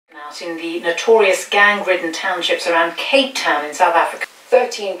in the notorious gang-ridden townships around Cape Town in South Africa.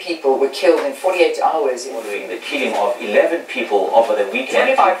 13 people were killed in 48 hours. Following the killing of 11 people over the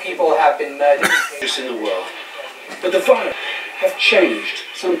weekend. 25 people have been murdered. In the world. But the violence have changed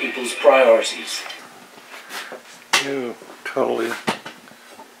some people's priorities. You totally.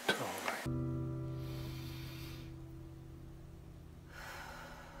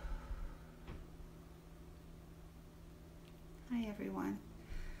 Hi everyone.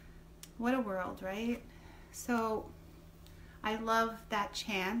 What a world, right? So I love that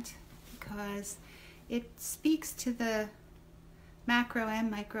chant because it speaks to the macro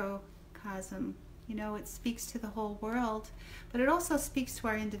and microcosm. You know, it speaks to the whole world, but it also speaks to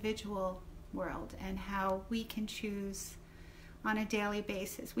our individual world and how we can choose on a daily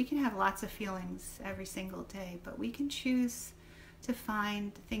basis. We can have lots of feelings every single day, but we can choose to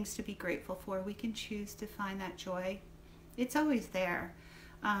find things to be grateful for. We can choose to find that joy. It's always there.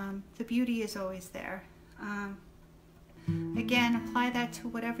 The beauty is always there. Again, apply that to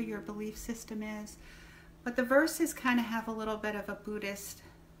whatever your belief system is. But the verses kind of have a little bit of a Buddhist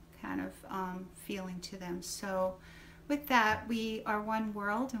kind of feeling to them. So with that, we are one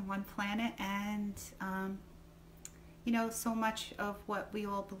world and one planet, and you know, so much of what we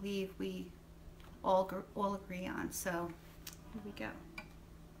all believe we all agree on. So here we go.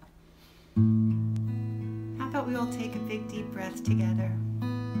 How about we all take a big deep breath together?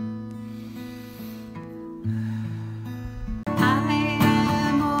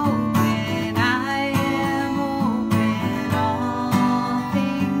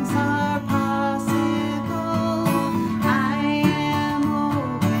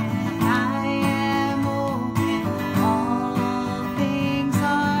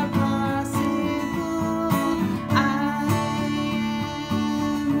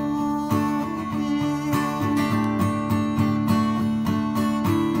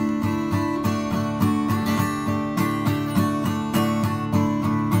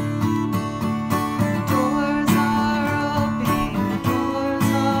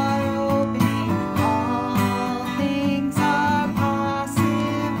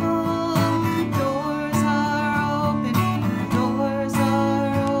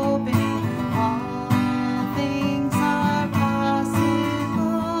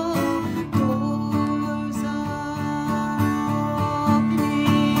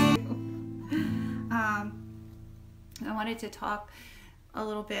 To talk a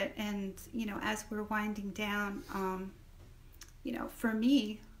little bit, and you know, as we're winding down, you know, for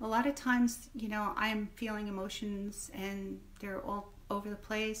me, a lot of times, you know, I'm feeling emotions and they're all over the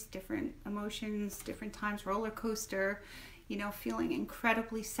place, different emotions, different times, roller coaster, you know, feeling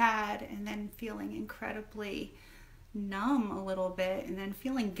incredibly sad and then feeling incredibly numb a little bit, and then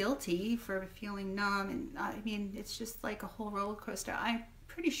feeling guilty for feeling numb. And I mean, it's just like a whole roller coaster. I'm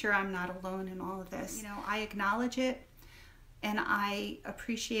pretty sure I'm not alone in all of this. You know, I acknowledge it, and I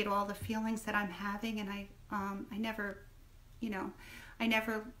appreciate all the feelings that I'm having, and I never, you know, I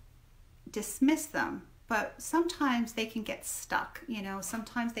never dismiss them, but sometimes they can get stuck, you know,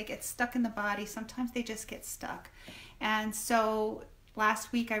 sometimes they get stuck in the body, sometimes they just get stuck. And so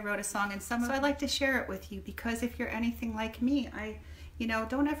last week I wrote a song, and so I'd like to share it with you, because if you're anything like me, you know,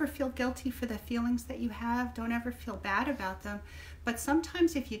 don't ever feel guilty for the feelings that you have, don't ever feel bad about them. But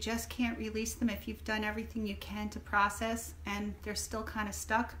sometimes if you just can't release them, if you've done everything you can to process and they're still kind of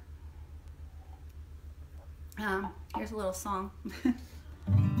stuck, here's a little song.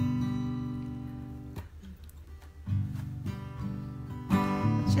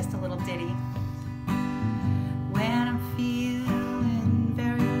 It's just a little ditty. When I'm feeling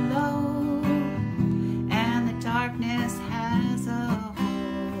very low and the darkness has a hold,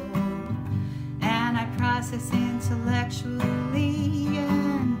 and I process intellectually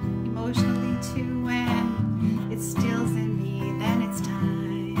and emotionally too, and it stills in me, then it's time.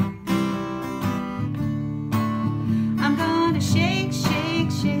 I'm gonna shake,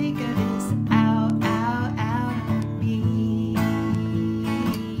 shake, shake this out, out, out of me.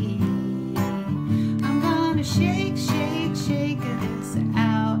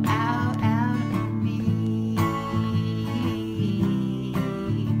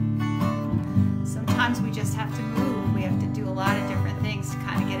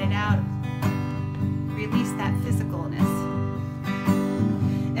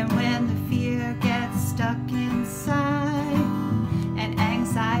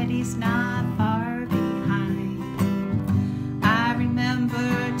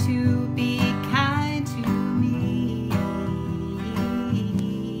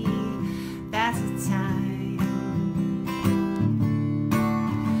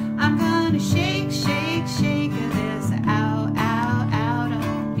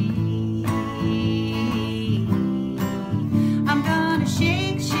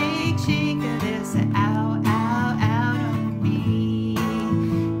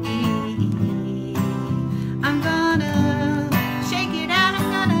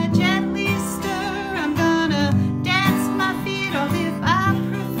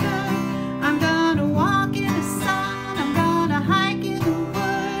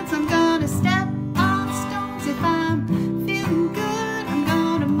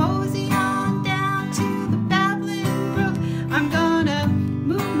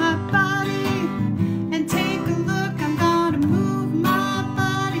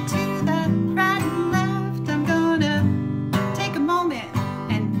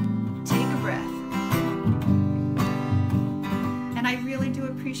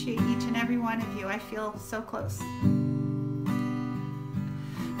 I feel so close.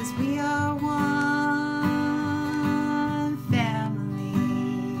 'Cause we are one family.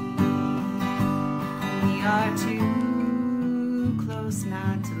 We are too close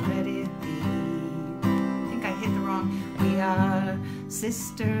not to let it be. I think I hit the wrong. We are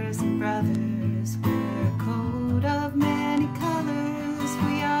sisters and brothers. We're a coat of many colors.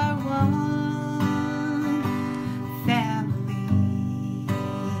 We are one family.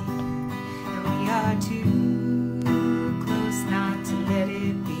 And we are too close not to let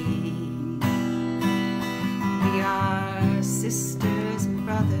it be. We are sisters and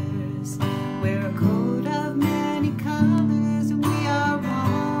brothers.